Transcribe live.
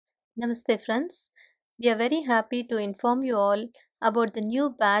Namaste, friends. We are very happy to inform you all about the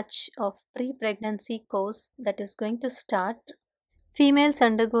new batch of pre pregnancy course that is going to start. Females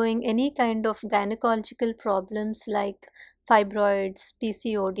undergoing any kind of gynecological problems like fibroids,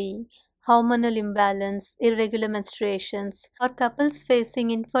 PCOD, hormonal imbalance, irregular menstruations, or couples facing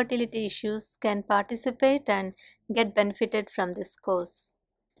infertility issues can participate and get benefited from this course.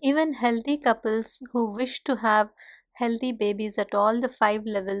 Even healthy couples who wish to have healthy babies at all the five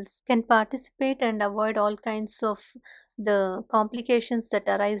levels can participate and avoid all kinds of the complications that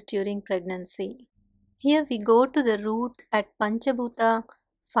arise during pregnancy. Here we go to the root at Panchabhuta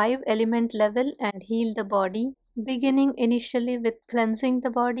 5 element level and heal the body, beginning initially with cleansing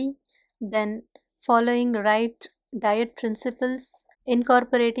the body, then following right diet principles,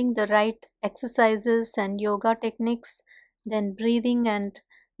 incorporating the right exercises and yoga techniques, then breathing and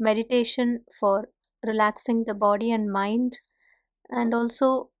meditation for relaxing the body and mind, and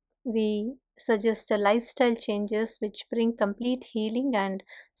also we suggest the lifestyle changes which bring complete healing and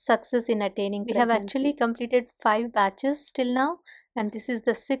success in attaining pregnancy. We have actually completed 5 batches till now, and this is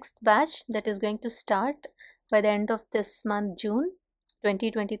the 6th batch that is going to start by the end of this month, June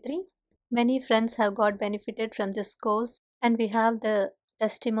 2023. Many friends have got benefited from this course, and we have the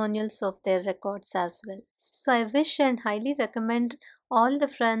testimonials of their records as well. So I wish and highly recommend all the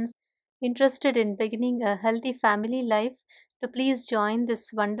friends interested in beginning a healthy family life to please join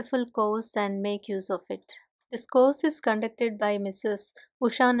this wonderful course and make use of it. This course is conducted by Mrs.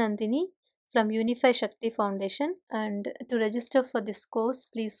 Usha Nandini from Uni5 Shakti Foundation, and to register for this course,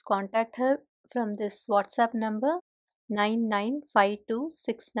 please contact her from this WhatsApp number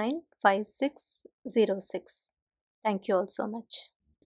 9952695606. Thank you all so much.